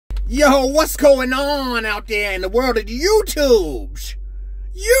Yo, what's going on out there in the world of the YouTubes?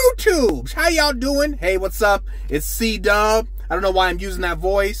 How y'all doing? Hey, what's up? It's C-Dub. I don't know why I'm using that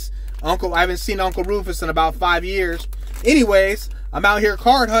voice. I haven't seen Uncle Rufus in about 5 years. Anyways, I'm out here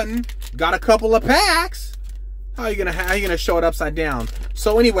card hunting. Got a couple of packs. How you gonna show it upside down?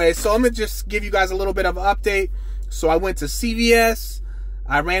 So anyway, so I'm gonna just give you guys a little bit of an update. So I went to CVS.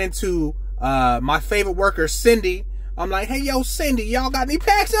 I ran into my favorite worker, Cindy. I'm like, hey, yo, Cindy, y'all got any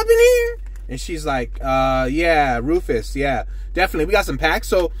packs up in here? And she's like, yeah, Rufus, yeah, definitely. We got some packs.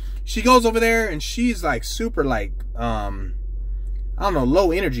 So she goes over there and she's like super like, I don't know,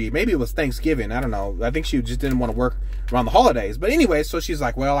 low energy. Maybe it was Thanksgiving. I don't know. I think she just didn't want to work around the holidays. But anyway, so she's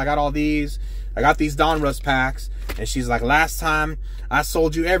like, well, I got all these. I got these donruss packs. And she's like, last time I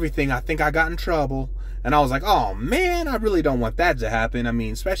sold you everything, I think I got in trouble. And I was like, oh, man, I really don't want that to happen. I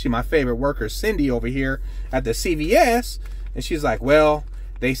mean, especially my favorite worker, Cindy, over here at the CVS. And she's like, well,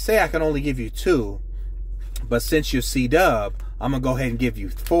 they say I can only give you 2. But since you're C-Dub, I'm going to go ahead and give you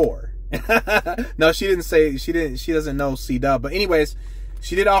 4. No, she didn't say, she doesn't know C-Dub. But anyways,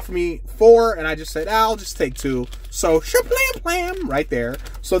 she did offer me 4. And I just said, I'll just take 2. So, shablam-plam, right there.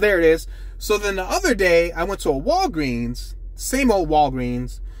 So there it is. So then the other day, I went to a Walgreens, same old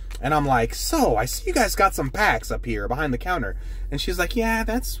Walgreens. And I'm like, so, I see you guys got some packs up here behind the counter. And she's like, yeah,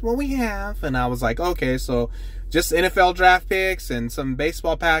 that's what we have. And I was like, okay, so just NFL draft picks and some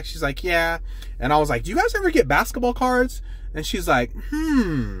baseball packs. She's like, yeah. And I was like, do you guys ever get basketball cards? And she's like,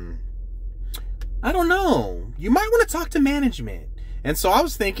 I don't know. You might want to talk to management. And so I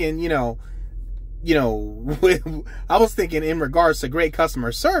was thinking, I was thinking in regards to great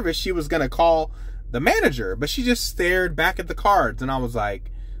customer service, she was going to call the manager. But she just stared back at the cards. And I was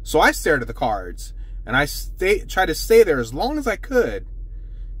like, so I stared at the cards, and I tried to stay there as long as I could.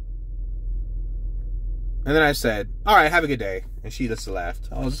 And then I said, all right, have a good day. And she just left.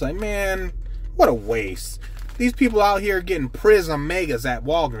 I was like, man, what a waste. These people out here getting Prism Megas at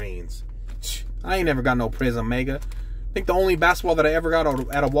Walgreens. I ain't never got no Prism Mega. I think the only basketball that I ever got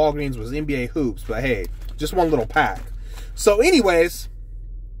at a Walgreens was NBA Hoops. But hey, just one little pack. So anyways,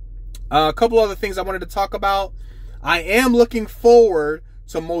 a couple other things I wanted to talk about. I am looking forward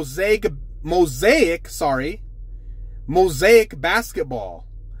to mosaic basketball,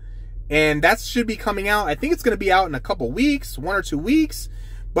 and that should be coming out. I think it's going to be out in a couple weeks, 1 or 2 weeks.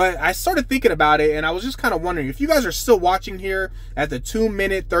 But I started thinking about it, and I was just kind of wondering if you guys are still watching here at the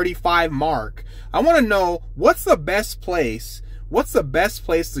 2-minute 35 mark. I want to know what's the best place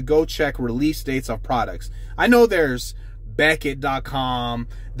to go check release dates of products. I know there's Beckett.com,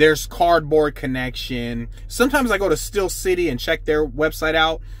 there's Cardboard Connection. Sometimes I go to Steel City and check their website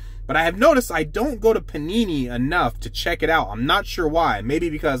out, but I have noticed I don't go to Panini enough to check it out. I'm not sure why. Maybe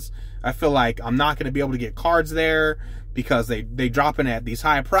because I feel like I'm not going to be able to get cards there because they drop in at these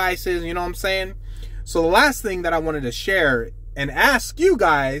high prices, you know what I'm saying? So the last thing that I wanted to share and ask you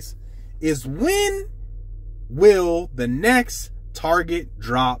guys is, when will the next Target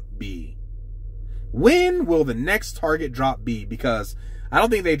drop be? When will the next Target drop be? Because I don't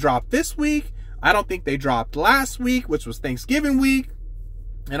think they dropped this week. I don't think they dropped last week, which was Thanksgiving week.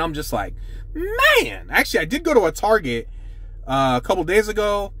 And I'm just like, man. Actually, I did go to a Target a couple days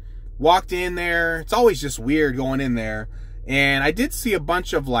ago. Walked in there. It's always just weird going in there. And I did see a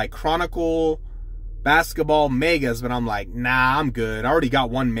bunch of like Chronicle basketball megas, but I'm like, nah, I'm good. I already got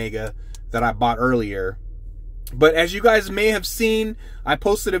one mega that I bought earlier. But as you guys may have seen, I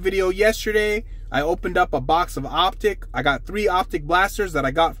posted a video yesterday. I opened up a box of optic. I got 3 optic blasters that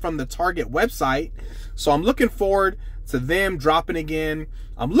I got from the Target website. So I'm looking forward to them dropping again.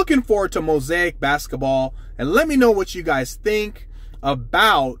 I'm looking forward to mosaic basketball. And let me know what you guys think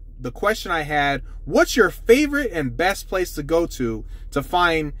about the question I had. What's your favorite and best place to go to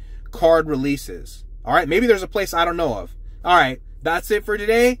find card releases? All right, maybe there's a place I don't know of. All right, that's it for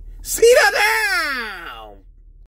today. See you then!